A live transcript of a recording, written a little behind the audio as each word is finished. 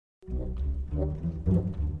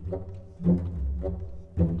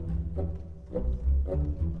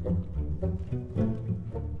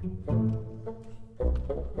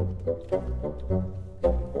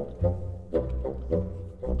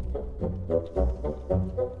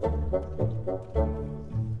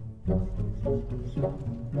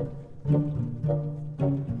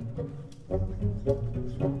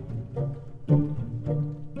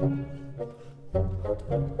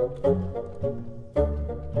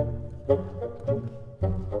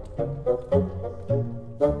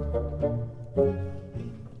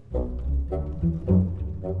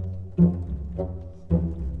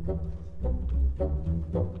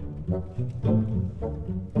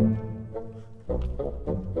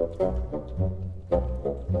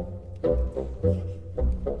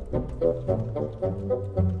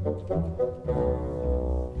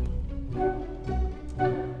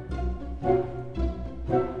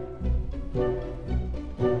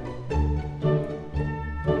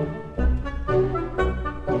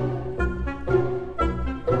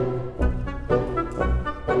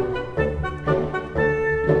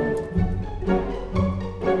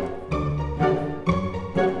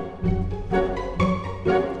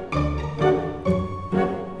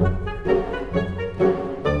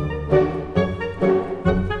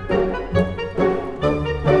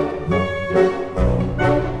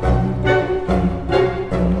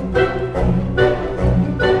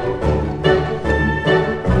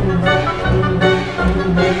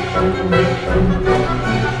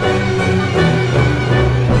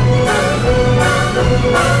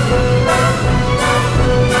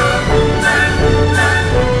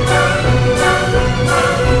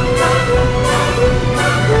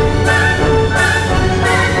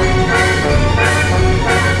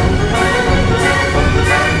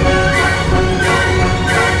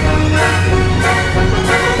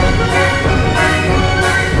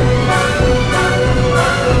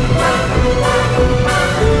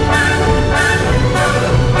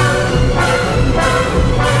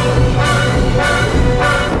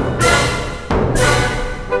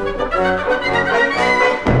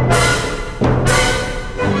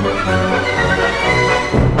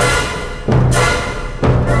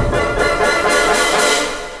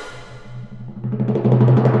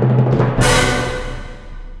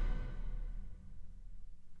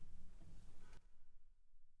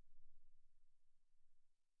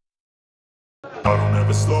I don't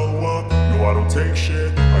ever slow up, no I don't take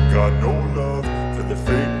shit. I got no love for the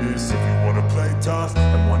fakeness. If you wanna play tough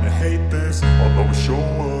and wanna hate this, I'll always show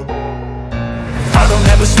up. I don't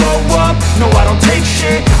ever slow up, no I don't take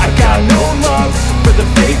shit. I got no love for the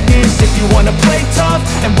fakeness. If you wanna play tough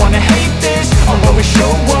and wanna hate this, I'll always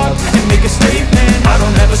show up and make a statement. I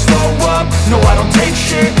don't ever slow up, no I don't take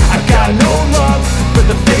shit. I got no love for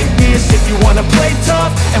the fakeness. If you wanna play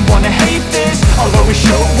tough and wanna hate this, I'll always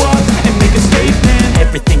show up and make a statement.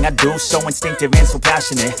 Everything I do so instinctive and so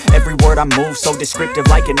passionate. Every word I move so descriptive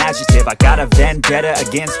like an adjective. I got a vendetta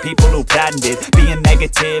against people who patented being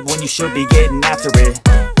negative when you should be getting after it.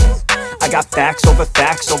 I got facts over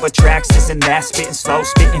tracks, this and that. Spitting slow,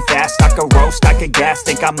 spitting fast. I could roast, I could gas.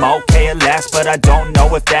 Think I'm okay at last, but I don't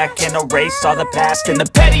know if that can erase all the past. And the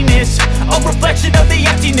pettiness, a reflection of the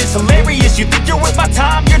emptiness. Hilarious, you think you're worth my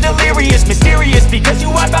time, you're delirious. Mysterious, because you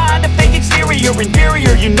hide behind a fake exterior.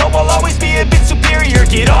 Inferior, you know I'll always be a bit superior.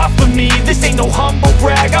 Get off of me, this ain't no humble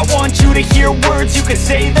brag. I want you to hear words, you can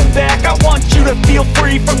say them back. I want you to feel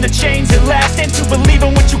free from the chains at last, and to believe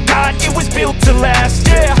in what you got, it was built to last,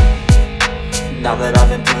 yeah. Now that I've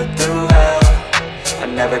been put through hell, I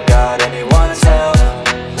never got anyone's help.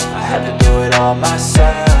 I had to do it all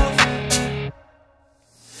myself.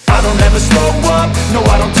 I don't ever slow up, no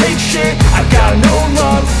I don't take shit. I got no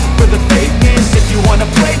love for the fakeness. If you wanna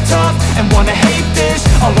play tough and wanna hate this,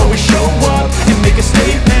 I'll always show up and make a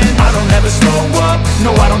statement. I don't ever slow up, no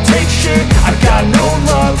I don't take shit. I got no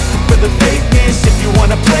love for the fakeness. If you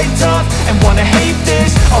wanna play tough and wanna hate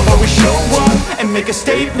this, I'll always show up and make a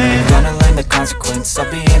statement. Gonna learn the consequence of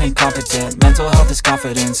being incompetent. Mental health is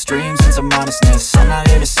confidence, dreams and some honestness. I'm not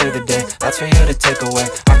here to save the day, that's for you to take away.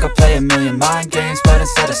 I could play a million mind games, but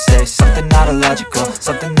instead I say something not illogical,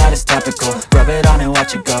 something that is topical. Rub it on and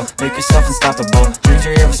watch it go, make yourself unstoppable. Dreams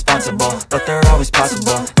are irresponsible, but they're always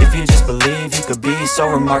possible. If you just believe, you could be so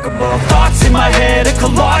remarkable. Thoughts in my head, a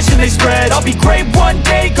collage and they spread. I'll be great one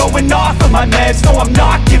day, going off of my meds. No, I'm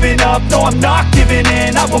not giving up, no, I'm not giving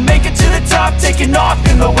in. I will make it to the top, taking off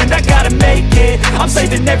in the wind. I gotta make it, I'm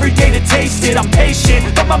saving every day to taste it. I'm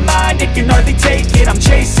patient, but my mind, it can hardly take it. I'm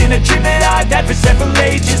chasing a dream that I've had for several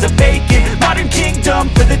ages. A vacant, modern kingdom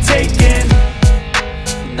for the taking.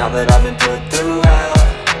 Now that I've been put through hell,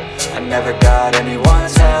 I never got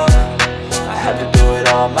anyone's help.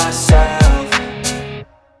 all myself.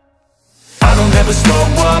 I don't ever slow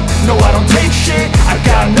up, no I don't take shit. I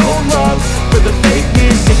got no love for the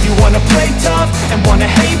fakeness. If you wanna play tough and wanna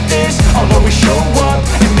hate this, I'll always show up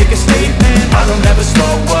and make a statement. I don't ever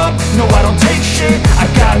slow up, no I don't take shit. I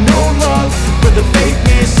got no love for the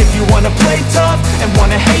fakeness. If you wanna play tough and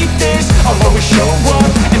wanna hate this, I'll always show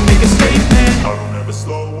up and make a statement. I don't ever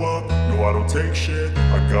slow up, no I don't take shit.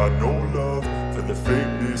 I got no love for the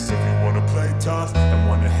fakeness. If you wanna play tough and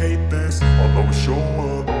wanna hate this, I'll always show up